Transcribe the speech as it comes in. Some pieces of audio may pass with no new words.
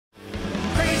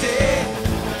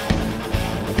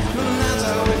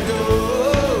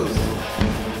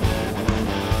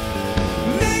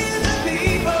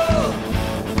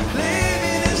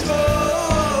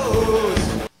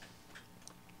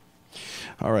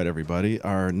right, everybody.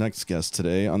 Our next guest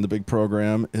today on the big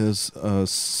program is a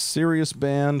serious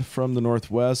band from the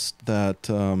Northwest that,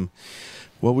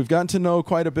 well, we've gotten to know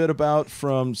quite a bit about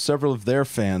from several of their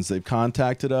fans. They've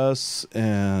contacted us,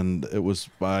 and it was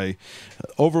by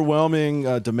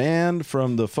overwhelming demand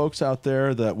from the folks out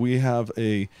there that we have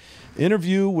a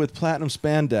interview with Platinum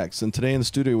Spandex. And today in the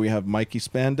studio we have Mikey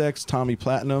Spandex, Tommy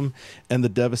Platinum, and the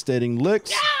Devastating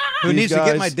Licks. Who needs to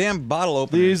get my damn bottle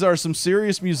open? These are some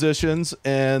serious musicians,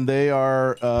 and they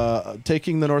are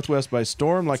taking the Northwest by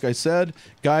storm, like I said.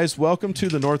 Guys, welcome to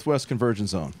the Northwest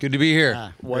Convergence Zone. Good to be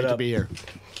here. Great to be here.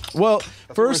 Well, That's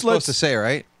first what we're let's... supposed to say,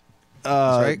 right?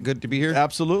 That's right? Good to be here?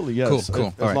 Absolutely, yes.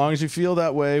 Cool. As long as you feel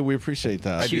that way, we appreciate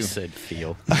that. You said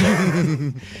feel.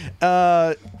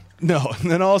 No,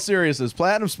 in all seriousness,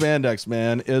 Platinum Spandex,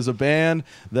 man, is a band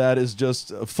that is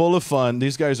just full of fun.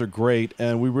 These guys are great,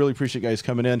 and we really appreciate you guys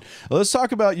coming in. Let's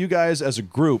talk about you guys as a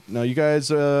group. Now, you guys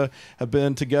have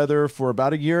been together for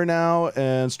about a year now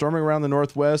and storming around the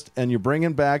Northwest, and you're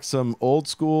bringing back some old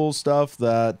school stuff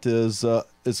that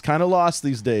is kind of lost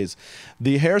these days.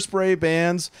 The Hairspray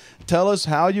bands. Tell us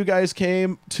how you guys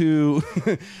came to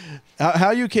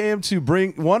how you came to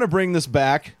bring this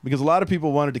back, because a lot of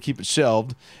people wanted to keep it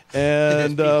shelved.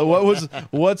 And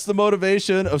what's the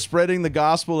motivation of spreading the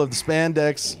gospel of the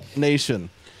Spandex Nation?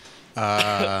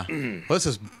 Well, this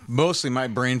is mostly my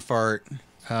brain fart.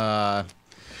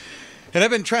 And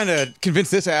I've been trying to convince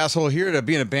this asshole here to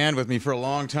be in a band with me for a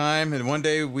long time. And one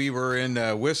day we were in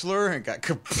Whistler and got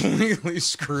completely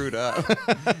screwed up.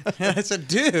 And I said,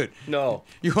 dude, No.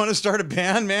 you want to start a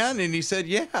band, man? And he said,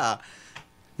 yeah.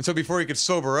 And so before he could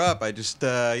sober up, I just,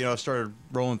 started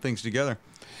rolling things together.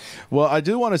 Well, I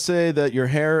do want to say that your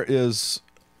hair is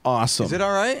awesome. Is it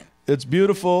all right? It's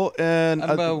beautiful, and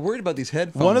I'm worried about these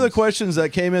headphones. one of the questions that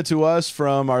came into us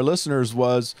from our listeners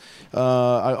was,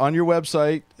 on your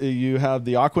website, you have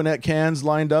the Aquanet cans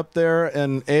lined up there,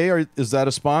 and A, is that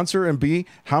a sponsor? And B,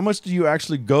 how much do you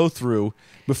actually go through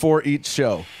before each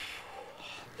show?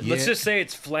 Let's just say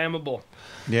it's flammable.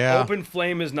 Yeah. Open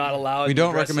flame is not allowed. We in the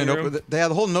don't recommend dressing room. open. They have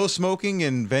the whole no smoking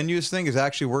in venues thing is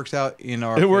actually works out in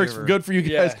our It works favor. good for you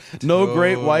guys. Yeah. No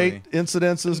great Totally. white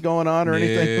incidences going on or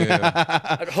anything?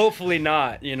 Yeah. Hopefully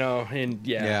not, and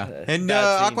Yeah. bad And scene.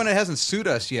 Aquanet hasn't sued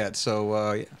us yet,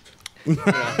 so yeah.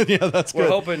 Yeah, that's We're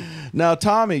good. hoping. Now,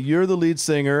 Tommy, you're the lead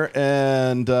singer,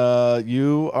 and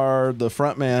you are the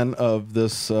front man of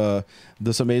this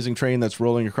this amazing train that's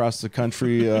rolling across the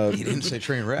country. He didn't say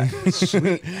train wreck.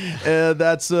 And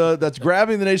that's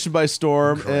grabbing the nation by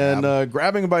storm and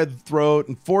grabbing them by the throat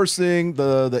and forcing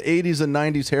the 80s and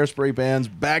 90s hairspray bands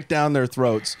back down their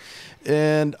throats.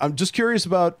 And I'm just curious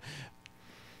about,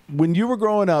 when you were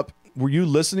growing up, were you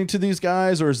listening to these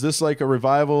guys, or is this like a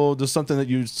revival, just something that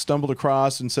you stumbled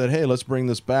across and said, hey, let's bring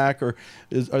this back? Or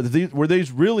were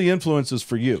these really influences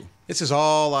for you? This is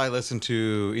all I listened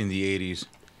to in the 80s.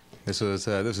 This was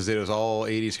it. It was all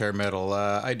 80s hair metal.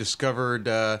 I discovered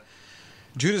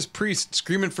Judas Priest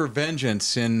Screaming for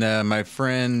Vengeance in my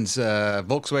friend's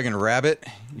Volkswagen Rabbit.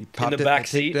 He popped the it back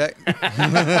tape seat? deck.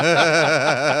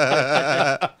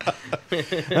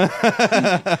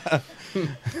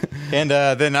 And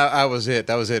then I was it.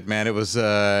 That was it, man. It was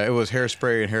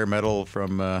hairspray and hair metal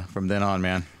from then on,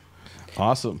 man.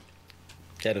 Awesome.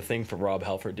 You had a thing for Rob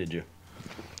Halford, did you?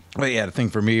 Well, yeah, the thing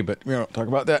for me, but we don't talk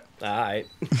about that. All right.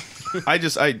 hi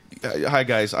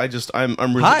guys. I'm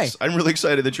really Hi. I'm really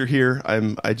excited that you're here.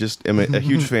 I just am a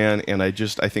huge fan, and I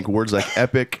think words like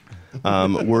epic,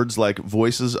 words like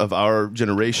voices of our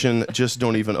generation just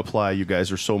don't even apply. You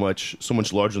guys are so much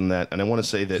larger than that. And I want to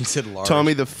say He that, said large.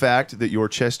 Tommy, the fact that your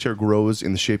chest hair grows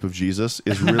in the shape of Jesus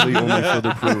is really only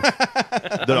further proof.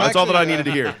 That's all that I needed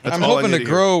to hear. That's I'm all I hoping to needed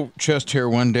grow chest hair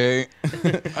one day.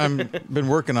 I've been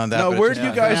working on that. Now, but where it's do you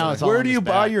just- guys? Now it's Where all do in you his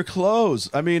buy back. your clothes?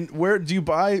 I mean, where do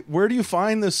you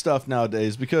find this stuff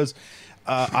nowadays? Because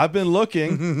I've been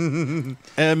looking,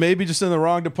 and maybe just in the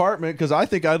wrong department, because I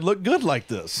think I'd look good like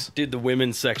this. Dude, the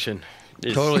women's section.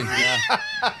 Is, Totally.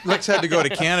 Lex had to go to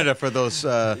Canada for those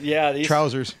these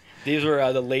trousers. These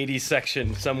were the ladies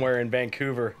section somewhere in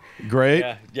Vancouver. Great.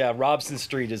 Yeah. Robson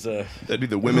Street is That'd be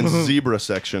the women's zebra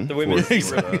section. the women's for-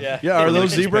 zebra. Yeah. Yeah, are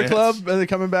those Ladies' Zebra pants. Club? Are they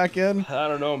coming back in? I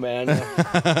don't know, man.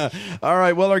 All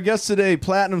right. Well, our guest today,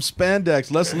 Platinum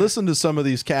Spandex. Let's listen to some of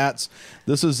these cats.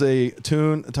 This is a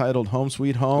tune titled "Home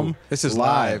Sweet Home." This is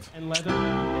live. And leather.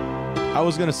 I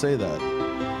was gonna say that.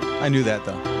 I knew that,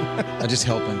 though. I'm just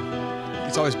helping.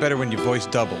 It's always better when you voice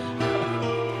double.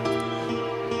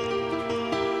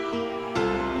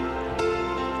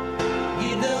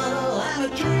 You know I'm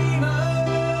a dreamer,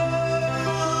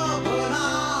 but my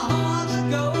heart's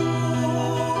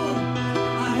gold.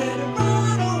 I had to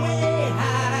run away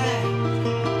high.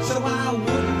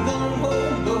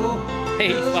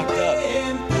 He fucked up.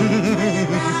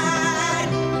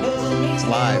 It's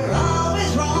live.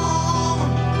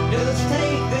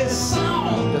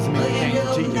 Doesn't mean they can't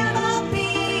critique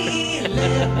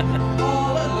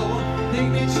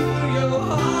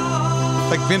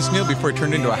Like Vince Neil before he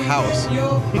turned into a house.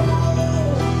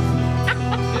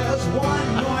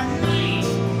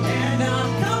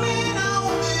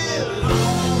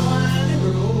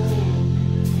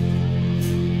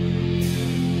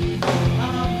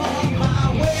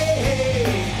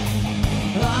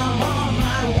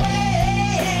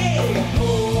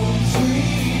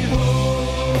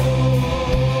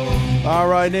 All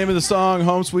right, name of the song,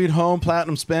 Home Sweet Home,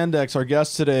 Platinum Spandex, our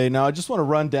guest today. Now, I just want to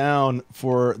run down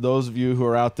for those of you who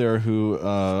are out there who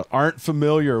aren't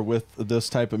familiar with this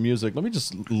type of music. Let me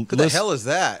just What the hell is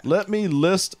that? Let me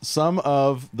list some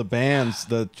of the bands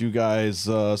that you guys,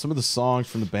 some of the songs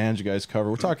from the bands you guys cover.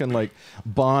 We're talking like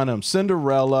Bonham,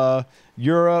 Cinderella,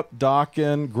 Europe,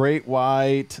 Dokken, Great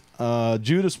White,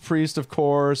 Judas Priest, of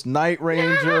course, Night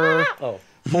Ranger. Oh.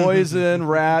 Poison,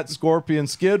 Rat, Scorpion,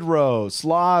 Skid Row,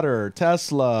 Slaughter,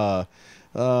 Tesla,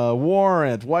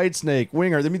 Warrant, Whitesnake,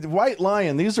 Winger. I mean, White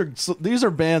Lion. These are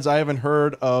bands I haven't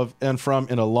heard of and from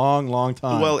in a long, long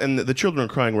time. Well, and the children are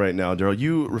crying right now, Darrell.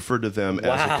 You referred to them as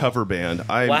a Wow. cover band.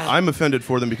 I'm offended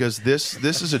for them because this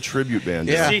is a tribute band.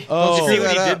 Yeah. See, Oh. did you see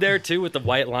what he That did up. there too with the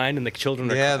white line and the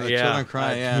children are Yeah, the children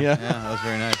crying. Yeah, Yeah. yeah, that was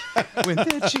very nice. When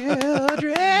the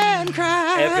children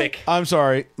cry. Epic. I'm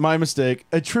sorry, my mistake.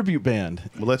 A tribute band.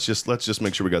 Well, let's just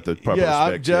make sure we got the proper Yeah,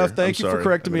 respect Jeff, here. thank I'm you for sorry.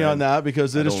 correcting I mean, me on that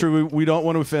because it is don't- true. We don't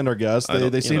want to offend our guests. I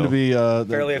don't- They you seem know. to be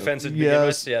Fairly offensive to begin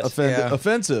Yes, with, yes. Yeah.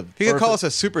 offensive. If you could call Perfect.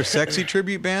 us a super sexy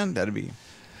tribute band, that'd be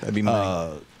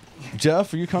money.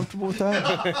 Jeff, are you comfortable with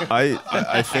that?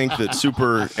 I think that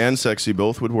super and sexy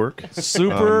both would work.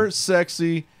 Super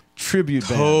sexy tribute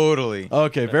band. Totally.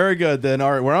 Okay, very good. Then,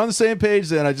 all right, we're on the same page.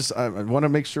 Then I want to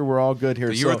make sure we're all good here.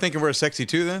 So you were thinking we're sexy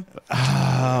too, then?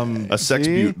 A sex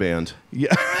See? butte band.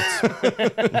 Yeah.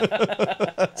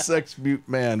 Sex mute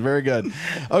man. Very good.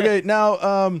 Okay,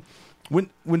 now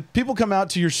when people come out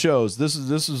to your shows, this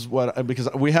is what, because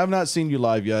we have not seen you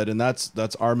live yet, and that's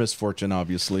our misfortune,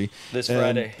 obviously. This And,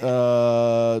 Friday.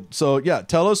 So yeah,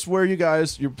 tell us where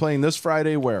you're playing this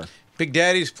Friday. Where? Big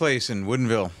Daddy's place in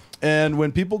Woodinville. And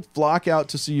when people flock out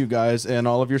to see you guys and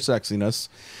all of your sexiness,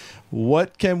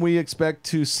 what can we expect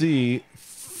to see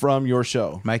from your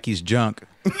show? Mikey's junk.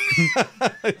 Can you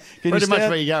Pretty much stand-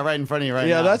 what you got right in front of you right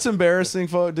now. Yeah, that's embarrassing,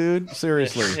 dude.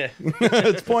 Seriously.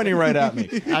 It's pointing right at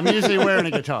me. I'm usually wearing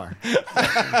a guitar.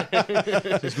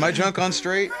 Is my junk on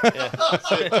straight?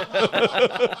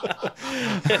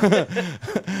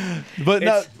 But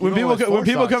now, when you know people what, when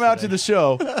people four come out socks to the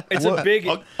show, It's a big.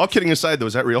 All kidding aside, though,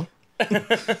 is that real?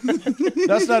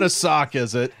 that's not a sock,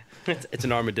 is it? It's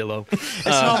an armadillo. It's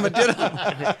an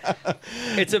armadillo.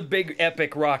 It's a big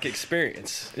epic rock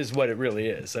experience, is what it really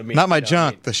is. I mean, Not my you know,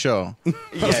 junk, the show.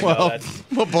 Yeah, Well, no, that's,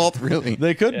 Well, both really.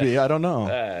 They could be. I don't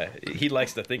know. he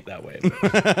likes to think that way.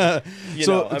 But,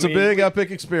 So it's a big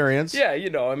epic experience. Yeah,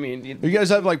 I mean, You guys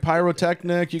have like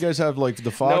pyrotechnic. You guys have like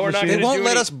the fog No, we're not machine. They gonna won't do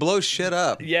let any- us blow shit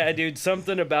up. yeah, dude,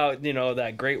 something about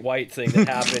that great white thing that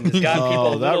happened has got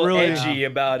people a that little really edgy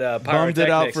about Bummed pyrotechnics. it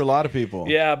out for a lot of people.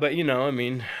 Yeah, but I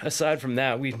mean, aside from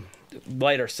that, we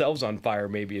light ourselves on fire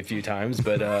maybe a few times,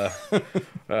 but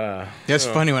It's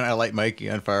funny when I light Mikey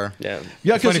on fire. yeah.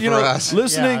 Yeah, because Funny for us.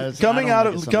 listening, Yeah, it's- coming I out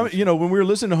don't of, like it so much. when we were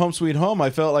listening to Home Sweet Home, I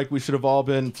felt like we should have all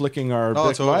been flicking our Oh,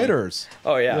 Bic totally. lighters.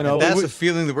 Oh yeah. You know, That's we- the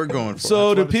feeling that we're going for.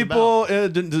 So do what it's people?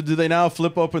 Do they now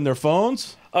flip open their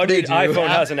phones? Oh, dude, do. iPhone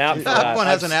has an app for that. iPhone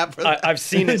has an app for that. I've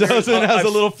seen It it. does. It has I've-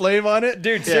 a little flame on it.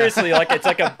 Dude, seriously, like it's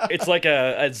like a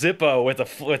Zippo with a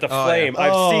flame. yeah.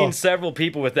 I've Oh. seen several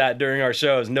people with that during our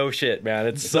shows. No shit, man.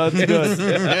 It's so That's good.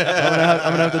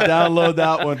 I'm gonna have to download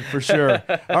that one for sure.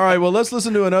 All right, well, let's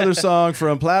listen to another song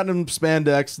from Platinum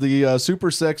Spandex, the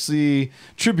super sexy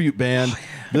tribute band.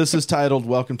 This is titled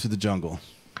 "Welcome to the Jungle."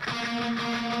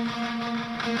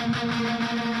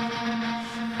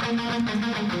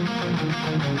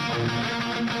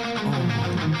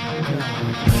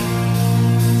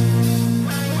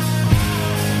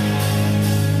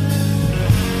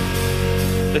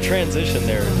 the transition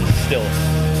there is still.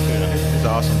 It's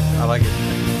awesome. I like it.